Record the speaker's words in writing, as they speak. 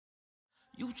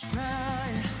You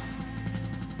tried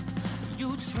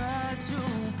to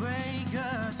break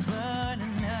us, but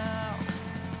now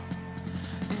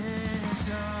it's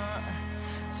our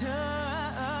turn.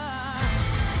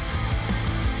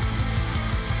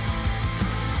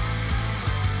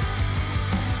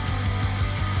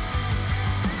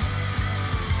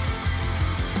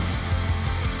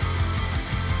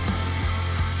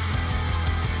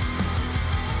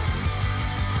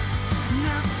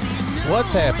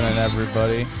 What's happening,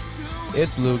 everybody?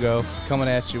 It's Lugo coming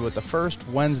at you with the first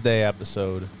Wednesday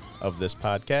episode of this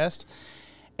podcast.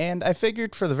 And I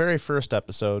figured for the very first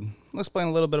episode, I'll explain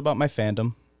a little bit about my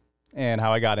fandom and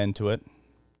how I got into it.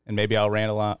 And maybe I'll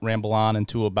ramble on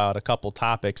into about a couple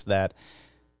topics that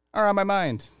are on my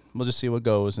mind. We'll just see what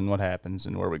goes and what happens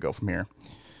and where we go from here.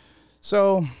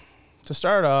 So, to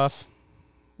start off,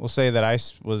 we'll say that I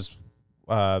was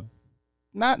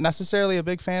not necessarily a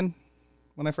big fan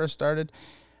when I first started.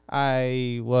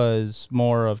 I was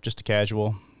more of just a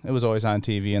casual. It was always on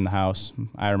TV in the house.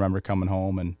 I remember coming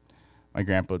home and my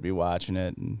grandpa would be watching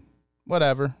it and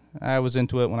whatever. I was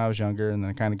into it when I was younger, and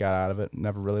then I kind of got out of it.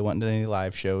 Never really went into any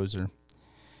live shows or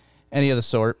any of the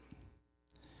sort.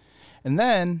 And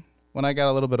then when I got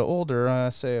a little bit older,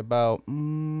 say about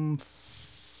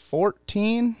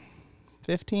 14,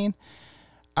 15,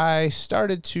 I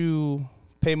started to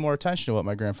pay more attention to what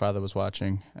my grandfather was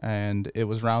watching. And it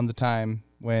was around the time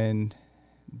when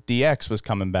DX was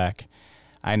coming back.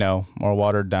 I know, more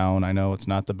watered down. I know it's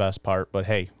not the best part, but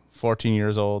hey, 14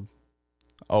 years old,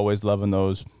 always loving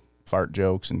those fart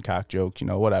jokes and cock jokes,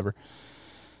 whatever.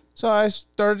 So I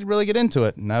started to really get into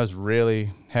it, and I was really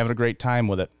having a great time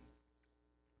with it.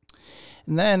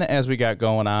 And then as we got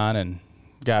going on and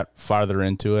got farther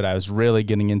into it, I was really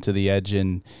getting into the Edge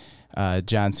and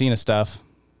John Cena stuff.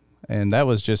 And that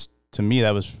was just, to me,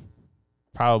 that was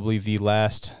probably the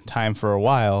last time for a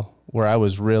while where I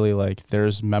was really like,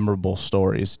 there's memorable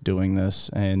stories doing this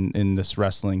and in this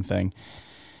wrestling thing.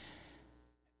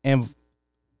 And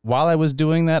while I was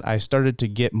doing that, I started to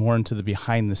get more into the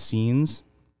behind the scenes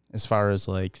as far as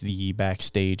like the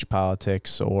backstage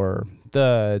politics or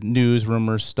the news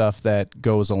rumors stuff that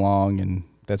goes along and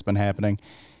that's been happening.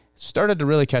 Started to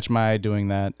really catch my eye doing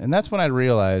that. And that's when I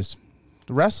realized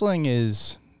wrestling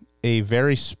is a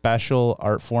very special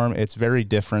art form. It's very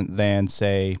different than,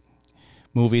 say,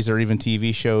 movies or even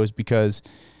TV shows, because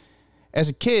as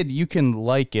a kid, you can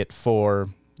like it for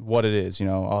what it is.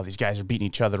 Oh, these guys are beating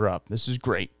each other up. This is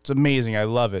great. It's amazing. I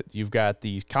love it. You've got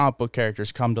these comic book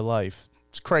characters come to life.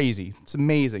 It's crazy. It's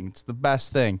amazing. It's the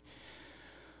best thing.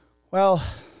 Well,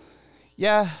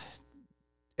 yeah,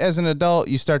 as an adult,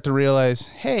 you start to realize,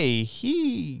 hey,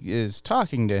 he is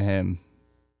talking to him.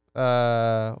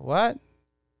 What?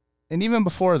 And even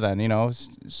before then,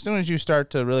 as soon as you start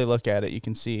to really look at it, you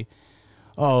can see,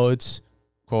 oh, it's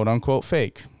quote unquote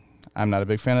fake. I'm not a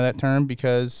big fan of that term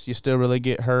because you still really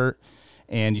get hurt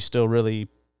and you still really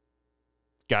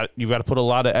you've got to put a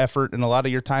lot of effort and a lot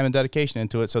of your time and dedication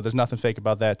into it. So there's nothing fake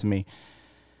about that to me.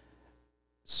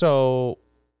 So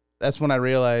that's when I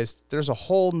realized there's a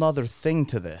whole nother thing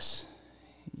to this.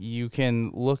 You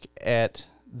can look at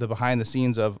the behind the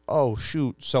scenes of, oh,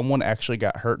 shoot, someone actually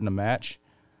got hurt in a match.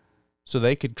 So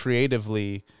they could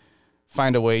creatively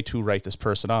find a way to write this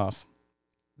person off.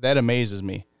 That amazes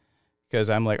me because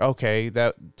I'm like, okay,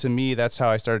 that to me, that's how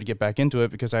I started to get back into it,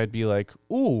 because I'd be like,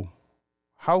 ooh,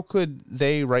 how could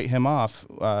they write him off?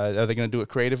 Are they going to do it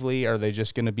creatively? Are they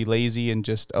just going to be lazy and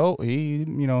just, oh,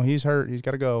 he's hurt, he's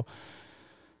got to go?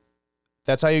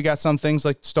 That's how you got some things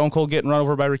like Stone Cold getting run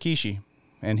over by Rikishi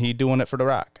and he doing it for The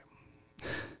Rock.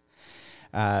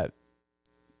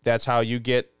 That's how you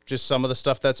get just some of the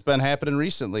stuff that's been happening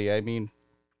recently. I mean,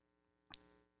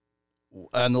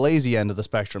 on the lazy end of the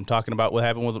spectrum, talking about what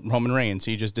happened with Roman Reigns.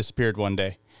 He just disappeared one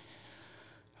day.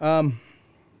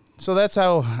 So that's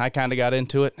how I kind of got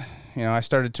into it. I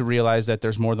started to realize that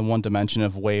there's more than one dimension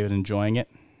of way of enjoying it.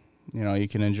 You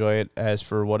can enjoy it as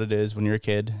for what it is when you're a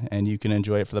kid, and you can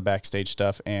enjoy it for the backstage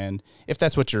stuff, and if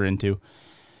that's what you're into.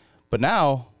 But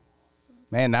now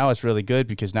it's really good,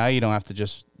 because now you don't have to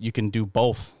you can do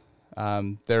both.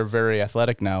 They're very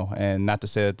athletic now, and not to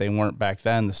say that they weren't back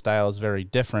then. The style is very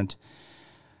different.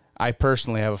 I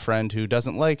personally have a friend who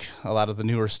doesn't like a lot of the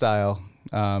newer style,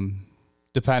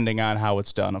 depending on how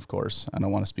it's done, of course. I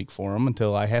don't want to speak for him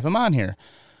until I have him on here.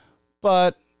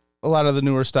 But a lot of the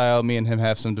newer style, me and him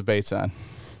have some debates on.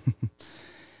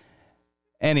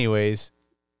 Anyways,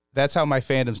 that's how my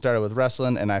fandom started with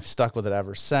wrestling, and I've stuck with it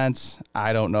ever since.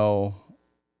 I don't know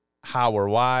how or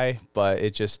why, but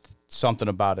it just, something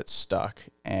about it stuck.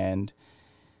 And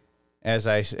as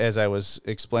I was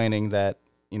explaining that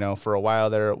for a while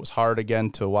there, it was hard again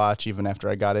to watch even after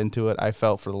I got into it. I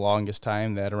felt for the longest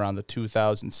time that around the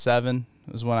 2007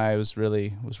 was when I was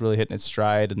really hitting its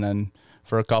stride. And then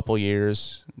for a couple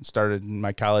years, started in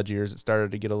my college years, it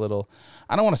started to get a little,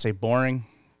 I don't want to say boring,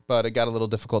 but it got a little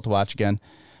difficult to watch again.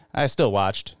 I still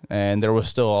watched, and there was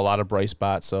still a lot of bright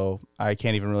spots, so I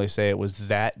can't even really say it was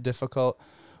that difficult,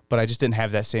 but I just didn't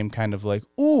have that same kind of like,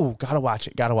 ooh, gotta watch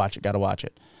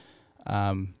it.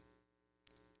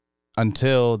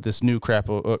 Until this new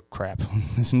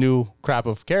this new crop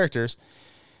of characters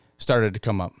started to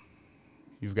come up.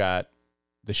 You've got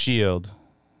The Shield.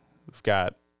 We've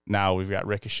got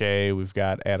Ricochet. We've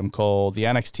got Adam Cole. The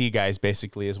NXT guys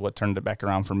basically is what turned it back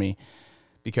around for me,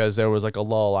 because there was like a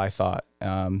lull, I thought.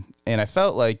 And I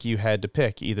felt like you had to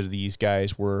pick. Either these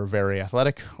guys were very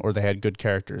athletic or they had good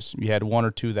characters. You had one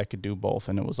or two that could do both,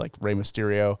 and it was like Rey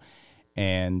Mysterio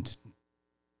and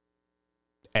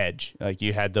Edge. Like,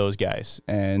 you had those guys.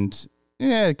 And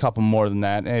a couple more than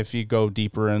that if you go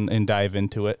deeper and dive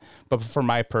into it. But for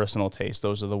my personal taste,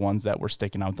 those are the ones that were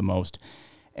sticking out the most.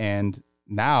 And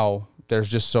now there's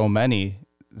just so many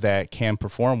that can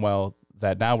perform well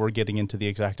that now we're getting into the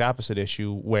exact opposite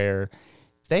issue where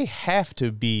they have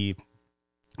to be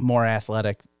more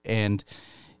athletic, and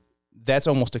that's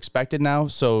almost expected now.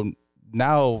 So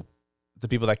now the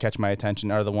people that catch my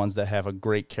attention are the ones that have a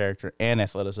great character and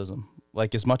athleticism.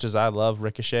 Like, as much as I love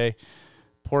Ricochet,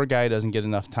 poor guy doesn't get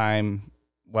enough time,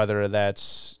 whether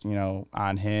that's,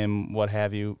 on him, what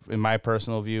have you. In my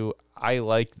personal view, I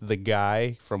like the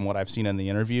guy from what I've seen in the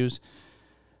interviews,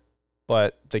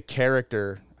 but the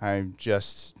character, I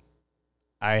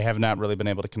have not really been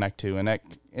able to connect to.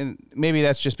 And maybe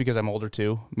that's just because I'm older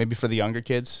too. Maybe for the younger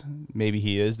kids, maybe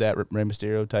he is that Rey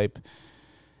Mysterio type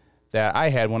that I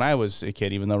had when I was a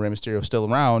kid, even though Rey Mysterio's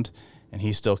still around and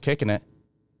he's still kicking it.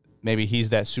 Maybe he's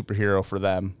that superhero for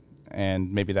them,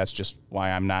 and maybe that's just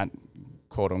why I'm not,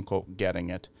 quote unquote,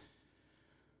 getting it.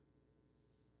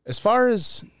 As far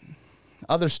as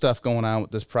other stuff going on with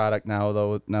this product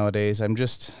nowadays, I'm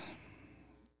just,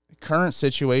 current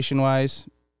situation-wise,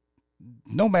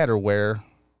 no matter where,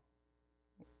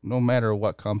 no matter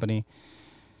what company,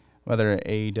 whether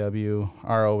AEW,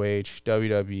 ROH,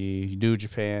 WWE, New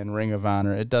Japan, Ring of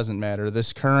Honor, it doesn't matter.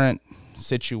 This current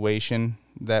situation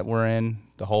that we're in,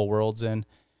 the whole world's in,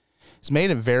 it's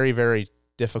made it very, very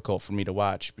difficult for me to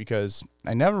watch, because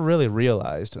I never really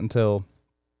realized until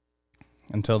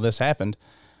this happened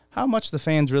how much the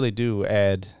fans really do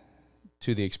add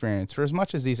to the experience. For as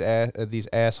much as these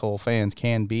asshole fans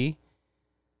can be,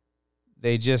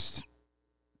 they're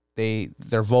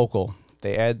vocal.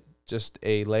 They add just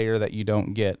a layer that you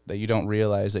don't get, that you don't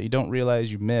realize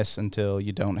you miss until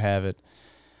you don't have it.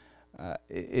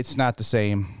 It's not the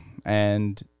same.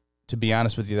 And to be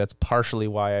honest with you, that's partially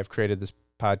why I've created this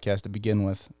podcast to begin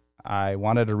with. I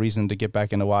wanted a reason to get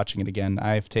back into watching it again.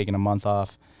 I've taken a month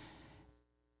off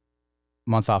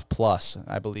plus,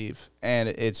 I believe, and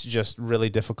it's just really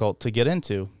difficult to get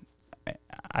into.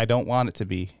 I don't want it to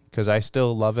be, because I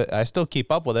still love it. I still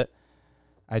keep up with it.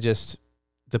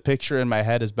 The picture in my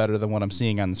head is better than what I'm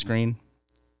seeing on the screen,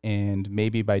 and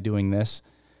maybe by doing this,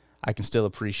 I can still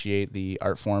appreciate the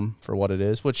art form for what it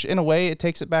is, which in a way it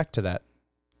takes it back to that.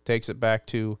 Takes it back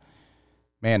to,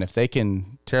 man, if they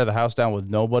can tear the house down with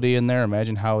nobody in there,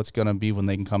 imagine how it's going to be when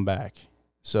they can come back.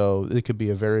 So it could be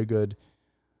a very good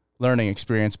learning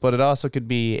experience, but it also could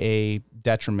be a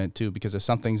detriment too, because if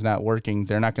something's not working,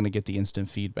 they're not going to get the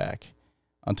instant feedback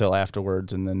until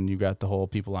afterwards. And then you got the whole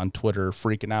people on Twitter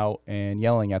freaking out and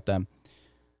yelling at them.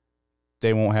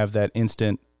 They won't have that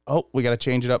instant, oh, we got to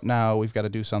change it up now. We've got to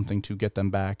do something to get them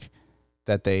back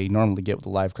that they normally get with a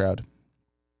live crowd.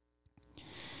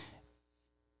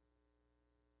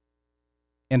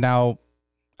 And now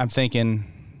I'm thinking,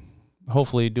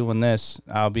 hopefully doing this,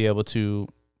 I'll be able to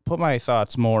put my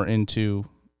thoughts more into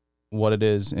what it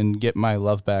is and get my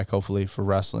love back, hopefully, for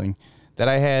wrestling that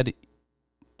I had,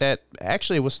 that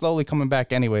actually was slowly coming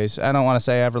back anyways. I don't want to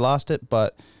say I ever lost it,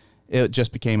 but it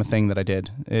just became a thing that I did.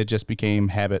 It just became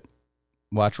habit.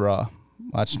 Watch Raw,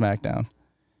 watch SmackDown.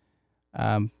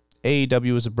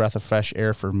 AEW is a breath of fresh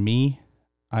air for me.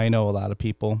 I know a lot of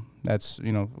people, that's,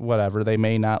 whatever. They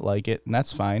may not like it, and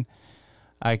that's fine.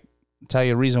 I tell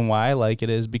you a reason why I like it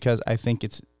is because I think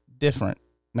it's different.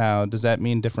 Now, does that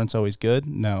mean different's always good?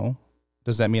 No.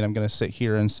 Does that mean I'm going to sit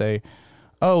here and say,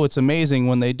 oh, it's amazing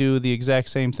when they do the exact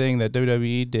same thing that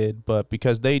WWE did, but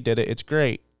because they did it, it's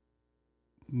great?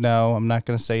 No, I'm not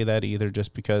going to say that either,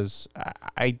 just because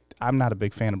I'm not a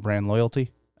big fan of brand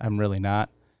loyalty. I'm really not.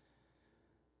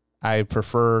 I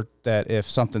prefer that if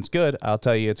something's good, I'll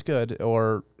tell you it's good,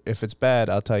 or if it's bad,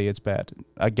 I'll tell you it's bad.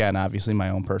 Again, obviously my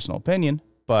own personal opinion,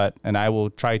 and I will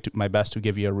try my best to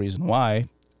give you a reason why.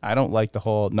 I don't like the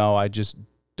whole, no, I just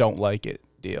don't like it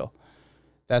deal.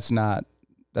 That's not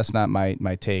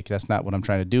my take. That's not what I'm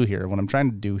trying to do here. What I'm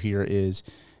trying to do here is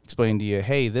explain to you,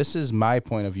 hey, this is my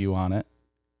point of view on it.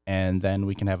 And then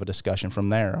we can have a discussion from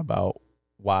there about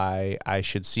why I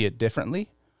should see it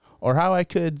differently, or how I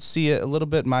could see it a little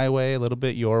bit my way, a little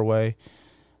bit your way,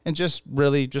 and just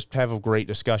really just have a great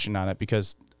discussion on it,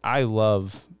 because I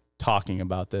love talking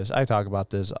about this. I talk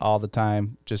about this all the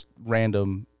time, just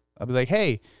random. I'll be like,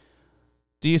 hey,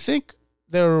 do you think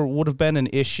there would have been an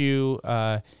issue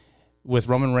with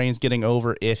Roman Reigns getting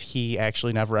over if he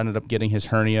actually never ended up getting his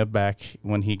hernia back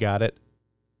when he got it?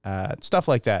 Stuff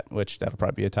like that, which that'll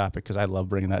probably be a topic, because I love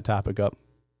bringing that topic up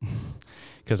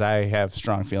because I have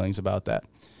strong feelings about that.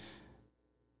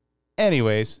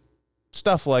 Anyways,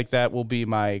 stuff like that will be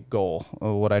my goal,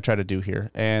 what I try to do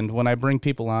here. And when I bring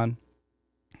people on,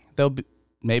 they'll be,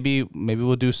 maybe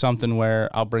we'll do something where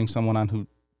I'll bring someone on who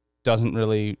doesn't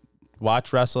really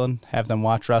watch wrestling, have them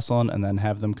watch wrestling, and then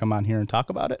have them come on here and talk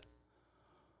about it.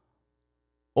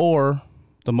 Or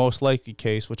the most likely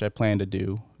case, which I plan to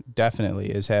do definitely,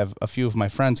 is have a few of my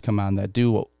friends come on that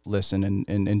do listen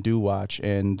and do watch,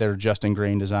 and they're just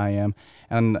ingrained as I am.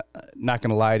 And I'm not going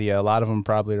to lie to you, a lot of them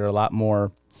probably are a lot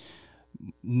more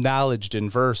knowledge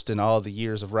and versed in all the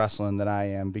years of wrestling than I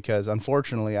am, because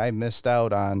unfortunately I missed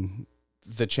out on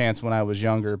the chance when I was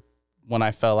younger, when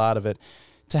I fell out of it,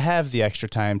 to have the extra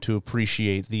time to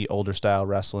appreciate the older style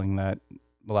wrestling that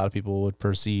a lot of people would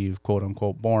perceive quote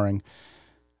unquote boring.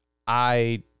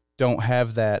 I don't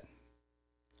have that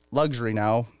luxury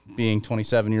now, being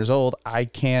 27 years old. I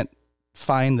can't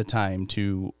find the time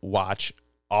to watch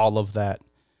all of that,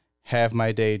 have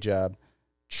my day job,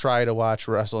 try to watch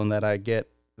wrestling that I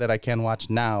can watch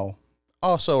now.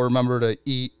 Also remember to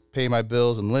eat, pay my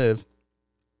bills, and live,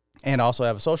 and also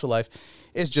have a social life.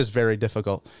 It's just very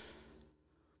difficult.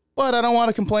 But I don't want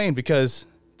to complain, because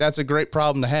that's a great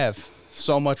problem to have.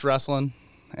 So much wrestling,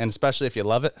 and especially if you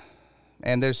love it.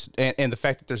 And the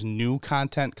fact that there's new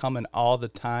content coming all the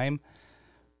time,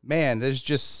 man, it's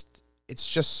just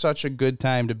such a good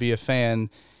time to be a fan.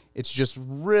 It's just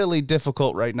really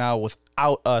difficult right now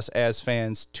without us as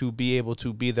fans to be able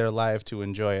to be there live to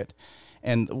enjoy it.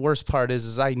 And the worst part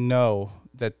is I know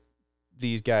that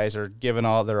these guys are giving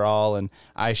all their all, and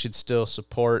I should still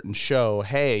support and show,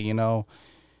 hey,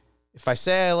 if I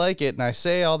say I like it and I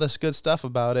say all this good stuff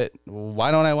about it,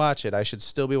 why don't I watch it? I should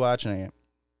still be watching it.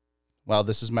 Well,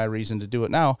 this is my reason to do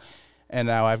it now. And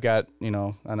now I've got,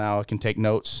 now I can take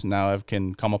notes. Now I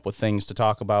can come up with things to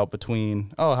talk about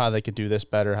between, how they could do this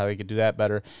better, how they could do that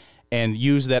better, and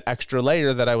use that extra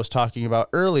layer that I was talking about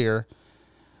earlier.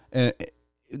 And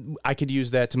I could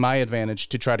use that to my advantage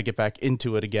to try to get back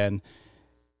into it again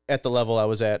at the level I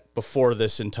was at before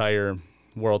this entire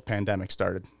world pandemic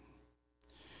started.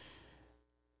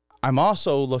 I'm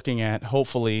also looking at,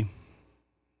 hopefully,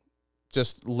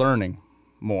 just learning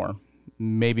more.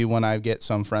 Maybe when I get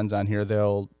some friends on here,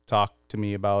 they'll talk to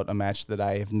me about a match that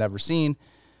I have never seen.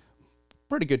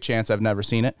 Pretty good chance I've never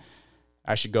seen it.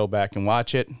 I should go back and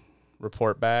watch it,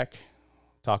 report back,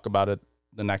 talk about it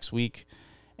the next week,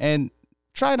 and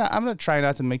I'm going to try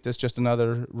not to make this just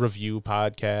another review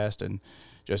podcast and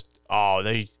just,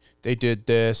 they did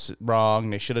this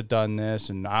wrong, they should have done this,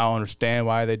 and I don't understand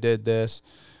why they did this.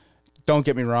 Don't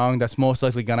get me wrong, that's most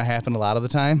likely going to happen a lot of the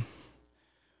time.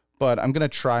 But I'm going to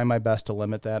try my best to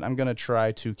limit that. I'm going to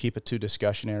try to keep it to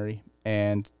discussionary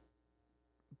and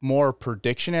more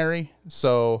predictionary.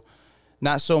 So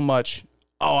not so much,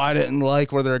 I didn't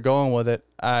like where they're going with it.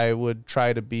 I would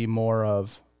try to be more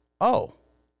of,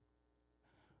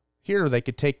 here they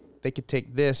could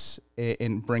take this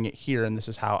and bring it here, and this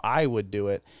is how I would do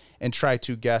it, and try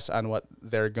to guess on what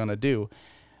they're going to do.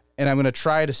 And I'm going to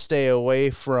try to stay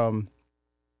away from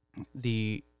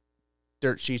the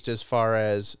dirt sheets as far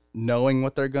as knowing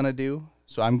what they're going to do.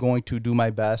 So I'm going to do my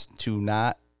best to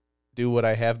not do what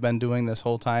I have been doing this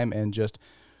whole time and just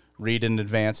read in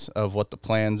advance of what the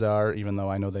plans are, even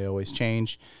though I know they always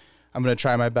change. I'm going to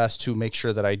try my best to make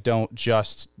sure that I don't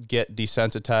just get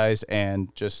desensitized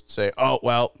and just say,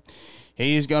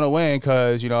 he's going to win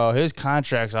because, his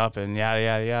contract's up and yada,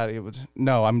 yada, yada.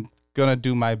 No, I'm going to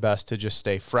do my best to just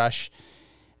stay fresh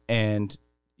and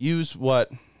use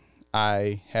what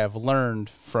I have learned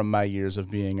from my years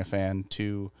of being a fan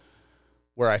to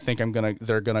where I think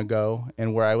they're gonna go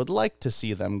and where I would like to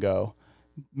see them go.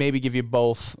 Maybe give you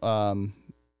both of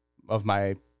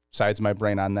my sides of my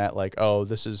brain on that, like,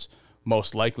 this is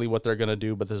most likely what they're gonna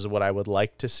do, but this is what I would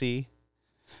like to see.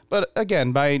 But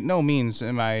again, by no means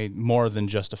am I more than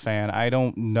just a fan. I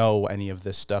don't know any of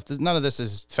this stuff. None of this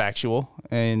is factual,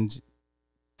 and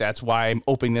That's why I'm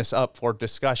opening this up for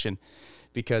discussion,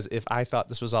 because if I thought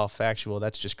this was all factual,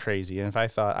 that's just crazy. And if I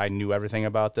thought I knew everything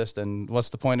about this, then what's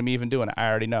the point of me even doing it? I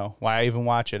already know. Why even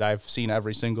watch it? I've seen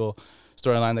every single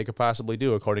storyline they could possibly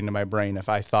do according to my brain if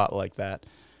I thought like that.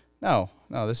 No,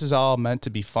 this is all meant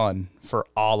to be fun for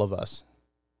all of us.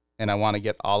 And I want to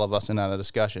get all of us in on a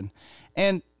discussion.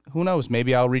 And who knows,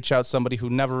 maybe I'll reach out to somebody who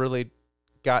never really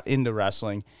got into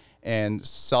wrestling and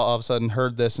saw all of a sudden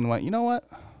heard this and went, you know what?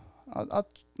 Let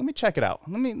me check it out.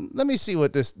 Let me see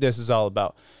what this is all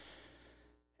about.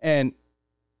 And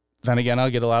then again, I'll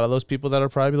get a lot of those people that are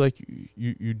probably like,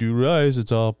 you do realize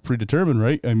it's all predetermined,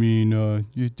 right? I mean,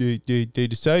 they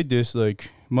decide this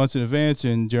like months in advance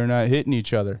and they're not hitting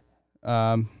each other.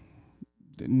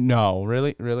 No,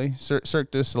 really?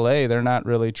 Cirque du Soleil, they're not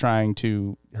really trying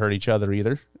to hurt each other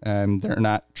either. And they're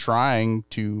not trying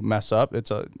to mess up.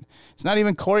 It's not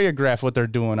even choreographed what they're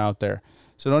doing out there.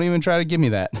 So don't even try to give me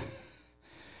that.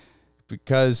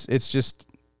 Because it's just,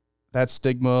 that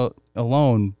stigma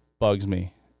alone bugs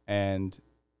me. And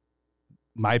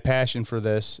my passion for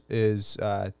this is,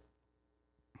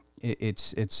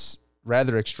 it's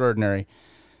rather extraordinary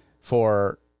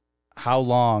for how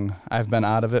long I've been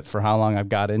out of it, for how long I've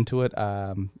got into it.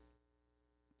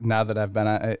 Now that I've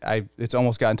been, it's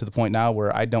almost gotten to the point now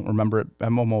where I don't remember it.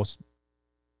 I'm almost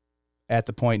at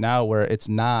the point now where it's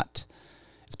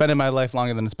been in my life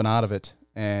longer than it's been out of it.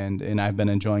 And I've been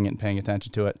enjoying it and paying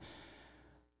attention to it.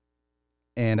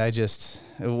 And I just,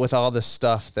 with all this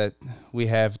stuff that we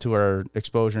have to our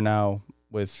exposure now,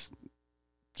 with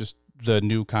just the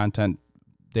new content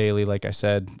daily, like I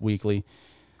said, weekly,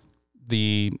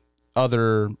 the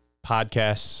other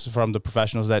podcasts from the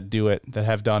professionals that do it, that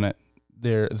have done it,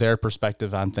 their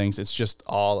perspective on things, it's just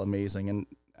all amazing. And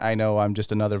I know I'm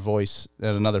just another voice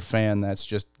and another fan that's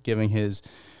just giving his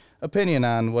opinion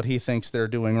on what he thinks they're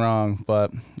doing wrong,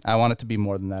 but I want it to be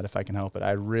more than that if I can help it.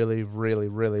 I really, really,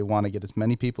 really want to get as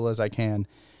many people as I can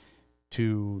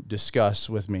to discuss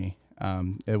with me,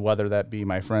 whether that be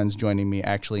my friends joining me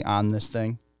actually on this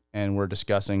thing and we're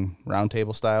discussing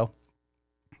roundtable style,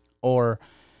 or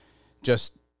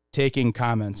just taking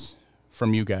comments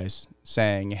from you guys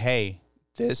saying, hey,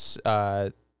 this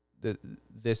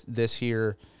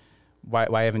here,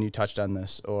 why haven't you touched on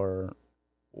this, or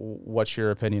what's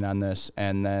your opinion on this?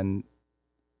 And then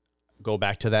go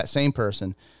back to that same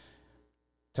person,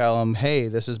 tell them, hey,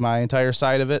 this is my entire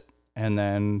side of it, and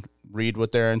then read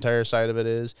what their entire side of it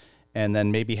is, and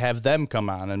then maybe have them come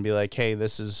on and be like, hey,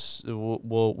 this is,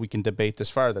 we can debate this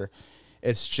farther.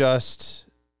 It's just,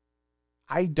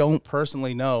 I don't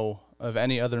personally know of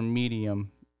any other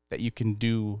medium that you can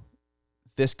do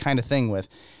this kind of thing with.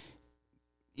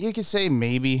 You could say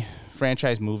maybe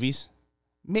franchise movies,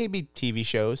 maybe TV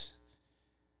shows,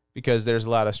 because there's a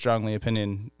lot of strongly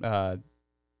opinionated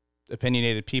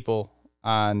people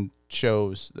on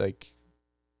shows like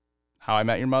How I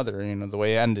Met Your Mother. The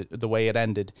way it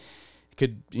ended.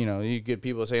 You get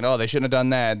people saying, oh, they shouldn't have done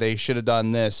that, they should have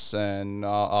done this, and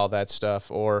all that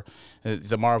stuff. Or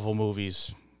the Marvel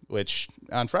movies, which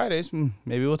on Fridays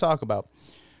maybe we'll talk about.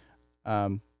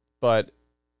 But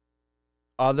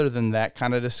other than that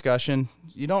kind of discussion,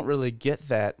 you don't really get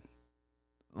that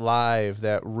live,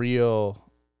 that real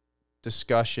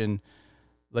discussion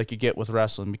like you get with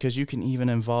wrestling, because you can even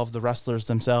involve the wrestlers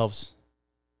themselves,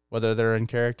 whether they're in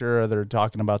character or they're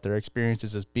talking about their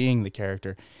experiences as being the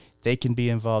character. They can be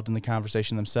involved in the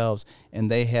conversation themselves, and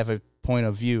they have a point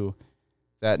of view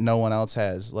that no one else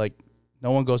has. Like, no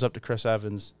one goes up to Chris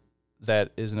Evans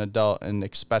that is an adult and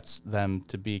expects them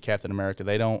to be Captain America.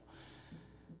 They don't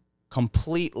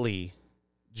completely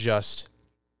just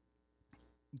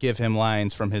give him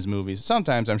lines from his movies.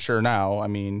 Sometimes, I'm sure now,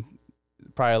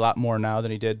 probably a lot more now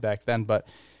than he did back then, but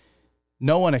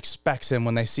no one expects him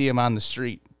when they see him on the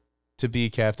street to be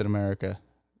Captain America,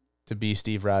 to be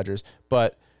Steve Rogers.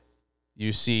 But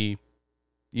you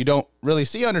don't really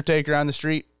see Undertaker on the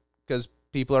street because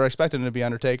people are expecting him to be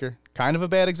Undertaker. Kind of a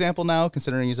bad example now,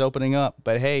 considering he's opening up.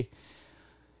 But hey,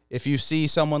 if you see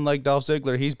someone like Dolph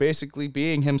Ziggler, he's basically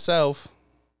being himself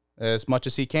as much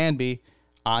as he can be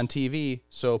on TV,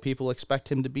 so people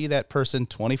expect him to be that person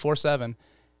 24/7.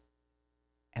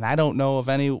 And I don't know of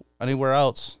anywhere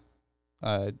else,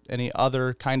 any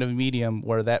other kind of medium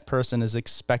where that person is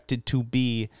expected to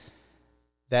be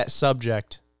that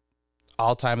subject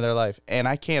all time of their life. And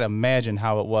I can't imagine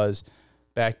how it was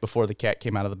back before the cat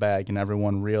came out of the bag and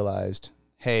everyone realized,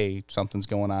 hey, something's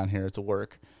going on here, it's a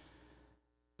work.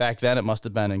 Back then, it must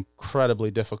have been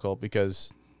incredibly difficult,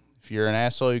 because if you're an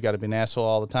asshole, you got to be an asshole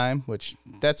all the time, which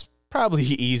that's probably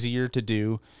easier to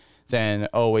do than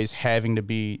always having to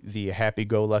be the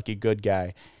happy-go-lucky good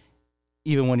guy.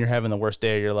 even when you're having the worst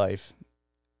day of your life.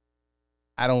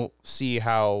 I don't see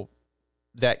how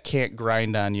that can't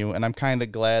grind on you, and I'm kind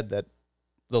of glad that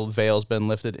the veil's been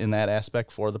lifted in that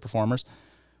aspect for the performers.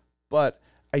 But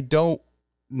I don't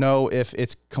know if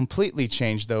it's completely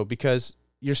changed, though, because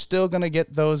you're still going to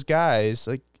get those guys,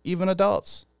 like even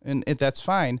adults, and that's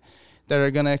fine, that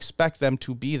are going to expect them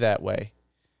to be that way.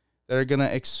 They're going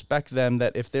to expect them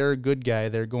that if they're a good guy,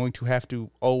 they're going to have to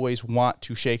always want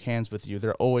to shake hands with you.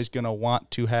 They're always going to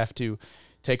want to have to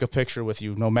take a picture with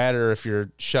you, no matter if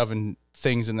you're shoving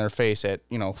things in their face at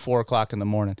 4:00 in the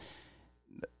morning.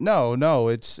 No,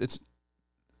 it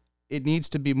needs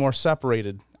to be more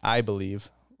separated, I believe,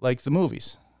 like the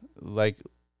movies. Like,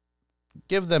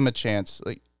 give them a chance.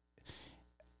 Like,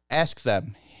 ask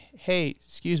them, hey,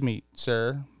 excuse me,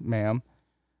 sir, ma'am,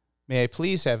 may I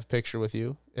please have a picture with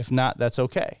you? If not, that's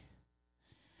okay.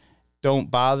 Don't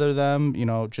bother them,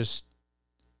 just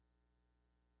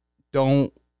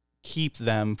don't keep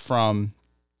them from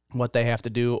what they have to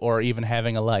do or even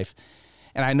having a life.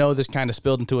 And I know this kind of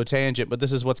spilled into a tangent, but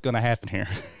this is what's going to happen here.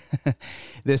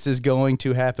 This is going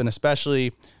to happen,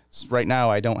 especially right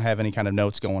now. I don't have any kind of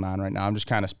notes going on right now. I'm just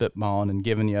kind of spitballing and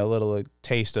giving you a little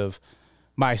taste of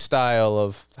my style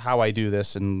of how I do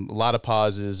this, and a lot of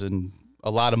pauses and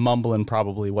a lot of mumbling,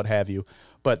 probably, what have you.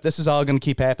 But this is all going to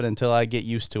keep happening until I get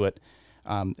used to it.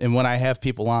 And when I have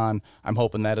people on, I'm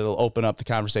hoping that it'll open up the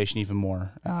conversation even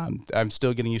more. I'm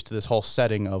still getting used to this whole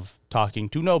setting of talking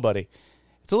to nobody.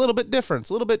 It's a little bit different. It's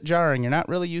a little bit jarring. You're not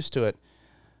really used to it.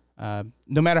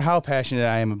 No matter how passionate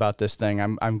I am about this thing,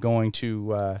 I'm going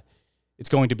to, it's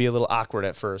going to be a little awkward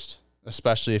at first,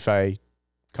 especially if I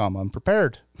come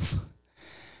unprepared.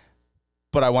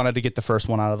 But I wanted to get the first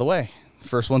one out of the way. The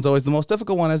first one's always the most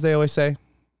difficult one, as they always say.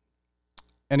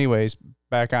 Anyways,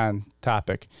 back on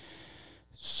topic.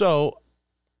 So,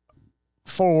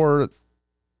 for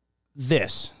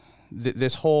this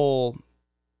whole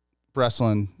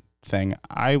wrestling thing,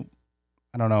 I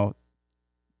don't know.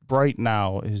 Right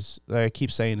now I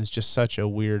keep saying, is just such a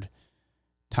weird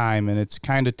time, and it's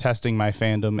kind of testing my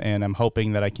fandom, and I'm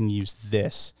hoping that I can use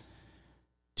this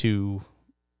to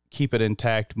keep it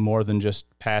intact more than just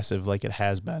passive like it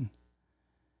has been.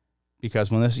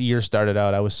 Because when this year started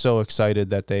out, I was so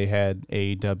excited that they had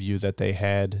AEW, that they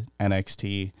had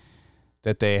NXT,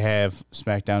 that they have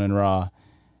SmackDown and Raw.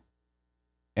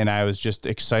 And I was just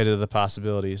excited of the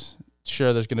possibilities.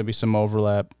 Sure, there's going to be some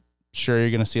overlap. Sure,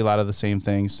 you're going to see a lot of the same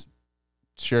things.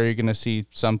 Sure, you're going to see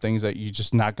some things that you're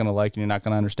just not going to like and you're not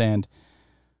going to understand.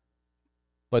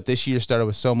 But this year started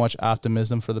with so much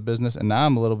optimism for the business, and now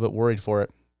I'm a little bit worried for it,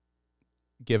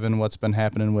 given what's been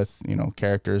happening with,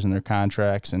 characters and their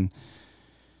contracts, and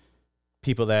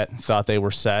people that thought they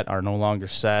were set are no longer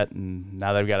set, and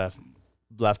now they've got to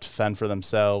left fend for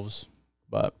themselves.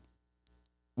 But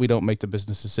we don't make the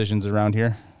business decisions around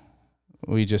here.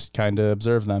 We just kind of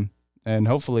observe them, and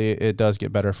hopefully it does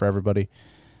get better for everybody.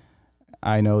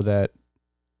 I know that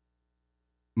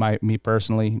me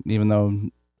personally, even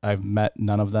though I've met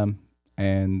none of them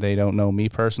and they don't know me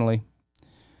personally,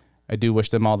 I do wish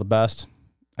them all the best.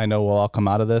 I know we'll all come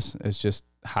out of this. It's just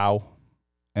how,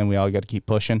 and we all got to keep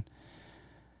pushing.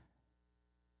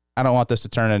 I don't want this to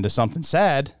turn into something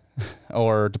sad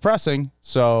or depressing.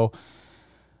 So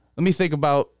let me think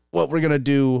about what we're going to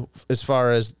do as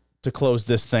far as to close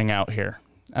this thing out here.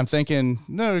 I'm thinking,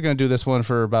 no, we're going to do this one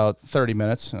for about 30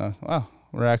 minutes. Wow,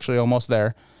 we're actually almost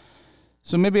there.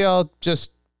 So maybe I'll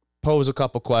just pose a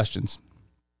couple questions.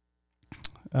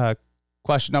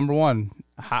 Question number one,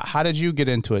 how did you get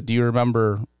into it? Do you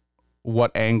remember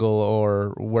what angle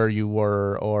or where you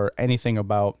were or anything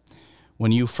about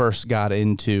when you first got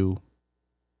into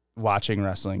watching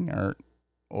wrestling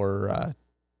or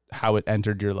how it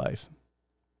entered your life?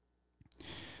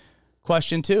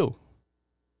 Question two,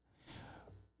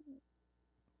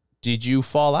 did you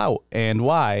fall out and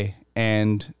why?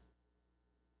 And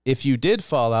if you did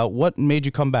fall out, what made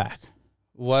you come back?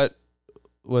 What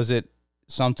was it?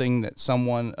 Something that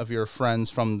someone of your friends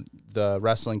from the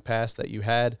wrestling past that you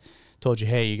had told you,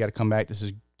 hey, you got to come back. This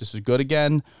is good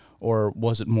again. Or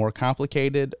was it more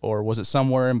complicated, or was it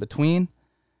somewhere in between?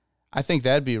 I think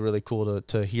that'd be really cool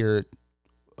to hear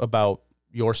about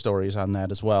your stories on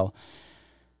that as well.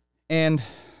 And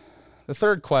the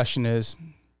third question is,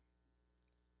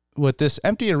 with this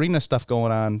empty arena stuff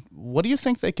going on, what do you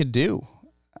think they could do?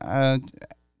 Do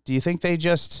you think they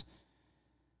just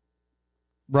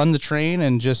run the train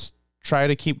and just try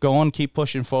to keep going, keep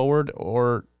pushing forward,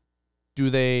 or do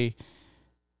they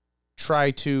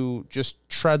try to just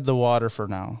tread the water for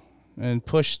now and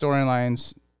push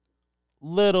storylines a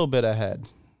little bit ahead,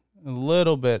 a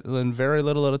little bit, and very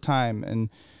little at a time, and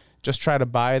just try to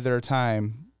buy their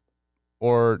time,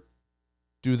 or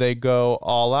do they go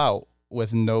all out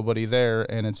with nobody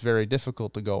there and it's very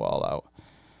difficult to go all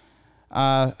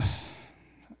out?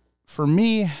 For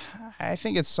me, I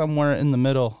think it's somewhere in the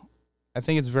middle. I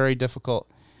think it's very difficult.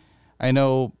 I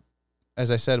know,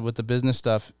 as I said, with the business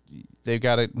stuff, they've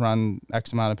got to run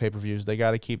X amount of pay-per-views. They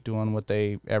got to keep doing what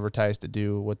they advertise to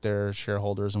do with their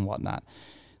shareholders and whatnot.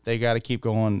 They got to keep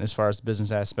going as far as the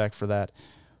business aspect for that.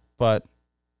 But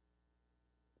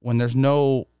when there's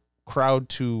no crowd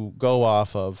to go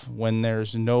off of, when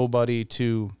there's nobody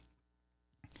to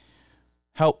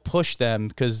help push them,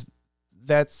 because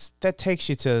that takes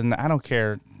you to, and I don't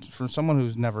care, from someone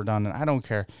who's never done it, I don't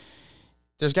care.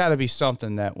 There's got to be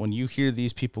something that when you hear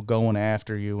these people going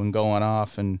after you and going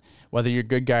off, and whether you're a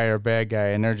good guy or a bad guy,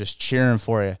 and they're just cheering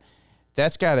for you,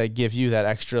 that's got to give you that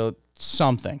extra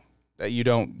something that you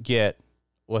don't get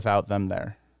without them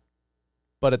there.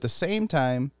 But at the same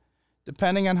time,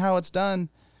 depending on how it's done,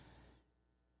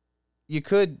 you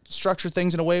could structure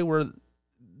things in a way where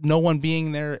no one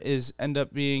being there end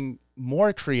up being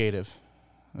more creative.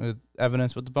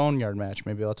 Evidence with the Boneyard match.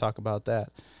 Maybe I'll talk about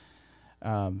that.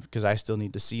 Because I still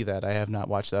need to see that. I have not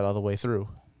watched that all the way through.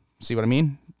 See what I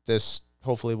mean? This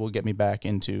hopefully will get me back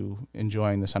into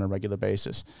enjoying this on a regular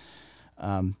basis.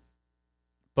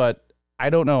 But I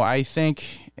don't know. I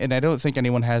think, and I don't think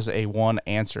anyone has a one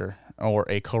answer or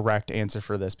a correct answer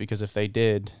for this, because if they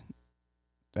did,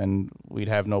 then we'd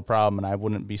have no problem, and I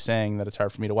wouldn't be saying that it's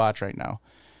hard for me to watch right now.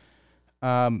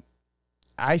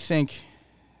 I think,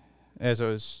 as I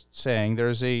was saying,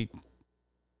 there's a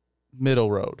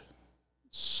middle road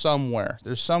somewhere.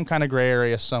 There's some kind of gray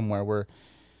area somewhere where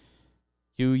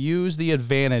you use the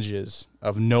advantages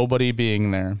of nobody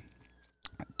being there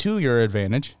to your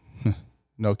advantage.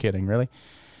 No kidding, really.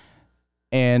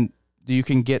 And you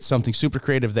can get something super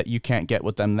creative that you can't get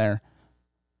with them there.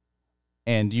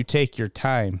 And you take your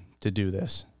time to do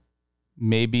this.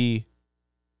 Maybe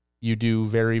you do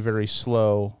very, very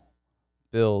slow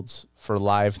builds for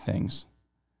live things.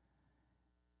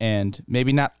 And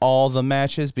maybe not all the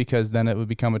matches, because then it would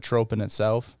become a trope in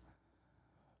itself.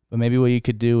 But maybe what you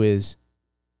could do is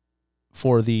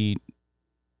for the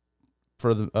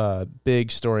big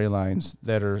storylines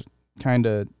that are kind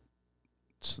of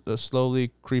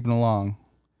slowly creeping along,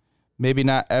 maybe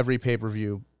not every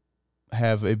pay-per-view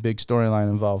have a big storyline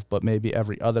involved, but maybe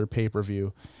every other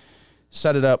pay-per-view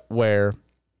set it up where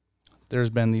there's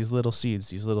been these little seeds,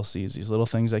 these little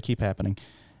things that keep happening.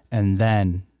 And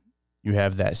then you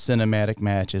have that cinematic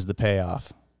match as the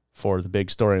payoff for the big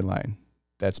storyline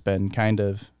that's been kind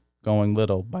of going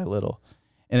little by little.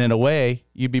 And in a way,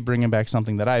 you'd be bringing back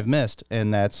something that I've missed,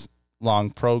 and that's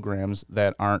long programs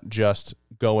that aren't just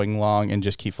going long and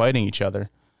just keep fighting each other,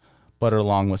 but are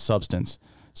long with substance.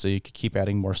 So you could keep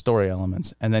adding more story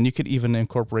elements. And then you could even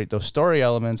incorporate those story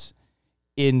elements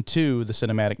into the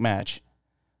cinematic match.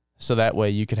 So that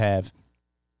way you could have,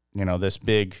 this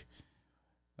big,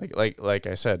 like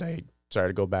I said, sorry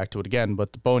to go back to it again,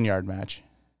 but the Boneyard match,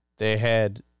 they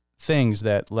had things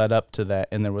that led up to that,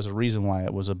 and there was a reason why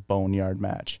it was a Boneyard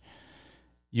match.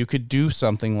 You could do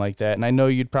something like that, and I know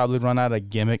you'd probably run out of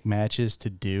gimmick matches to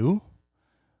do,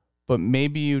 but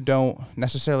maybe you don't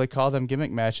necessarily call them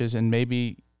gimmick matches, and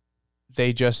maybe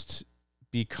they just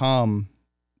become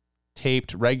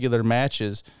taped regular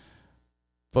matches,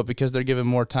 but because they're given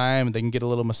more time, they can get a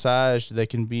little massaged, they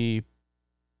can be,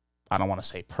 I don't want to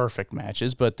say perfect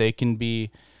matches, but they can be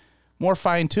more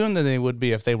fine-tuned than they would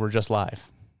be if they were just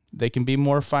live. They can be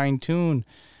more fine-tuned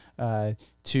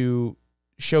to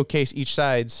showcase each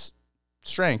side's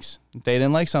strengths. If they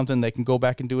didn't like something, they can go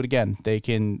back and do it again. They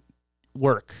can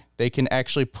work. They can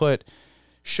actually put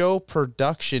show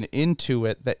production into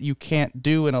it that you can't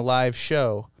do in a live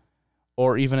show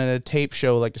or even in a tape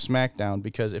show like a SmackDown,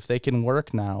 because if they can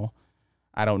work now,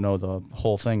 I don't know the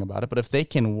whole thing about it, but if they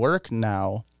can work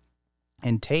now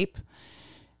and tape,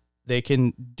 they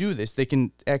can do this. They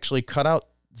can actually cut out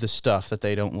the stuff that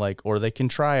they don't like, or they can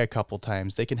try a couple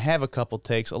times. They can have a couple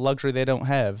takes, a luxury they don't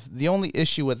have. The only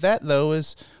issue with that, though,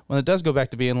 is when it does go back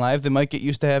to being live, they might get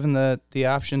used to having the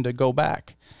option to go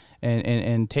back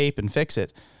and tape and fix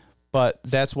it. But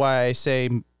that's why I say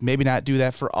maybe not do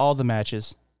that for all the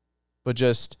matches, but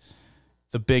just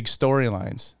the big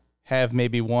storylines. Have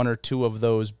maybe one or two of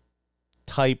those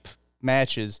type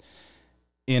matches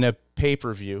in a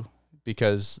pay-per-view,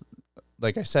 because,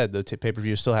 like I said, the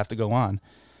pay-per-views still have to go on.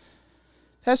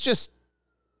 That's just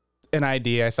an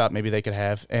idea I thought maybe they could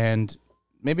have, and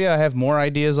maybe I have more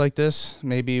ideas like this.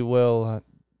 Maybe we'll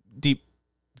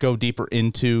go deeper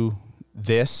into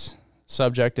this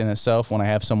subject in itself when I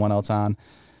have someone else on.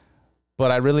 But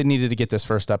I really needed to get this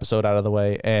first episode out of the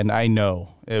way, and I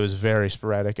know it was very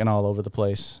sporadic and all over the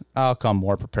place. I'll come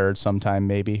more prepared sometime,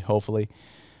 maybe, hopefully.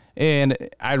 And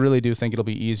I really do think it'll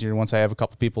be easier once I have a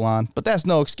couple people on. But that's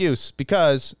no excuse,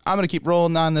 because I'm going to keep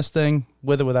rolling on this thing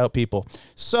with or without people.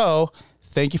 So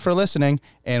thank you for listening.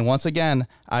 And once again,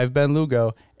 I've been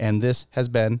Lugo, and this has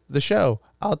been the show.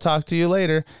 I'll talk to you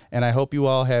later, and I hope you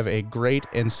all have a great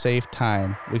and safe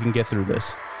time. We can get through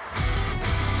this.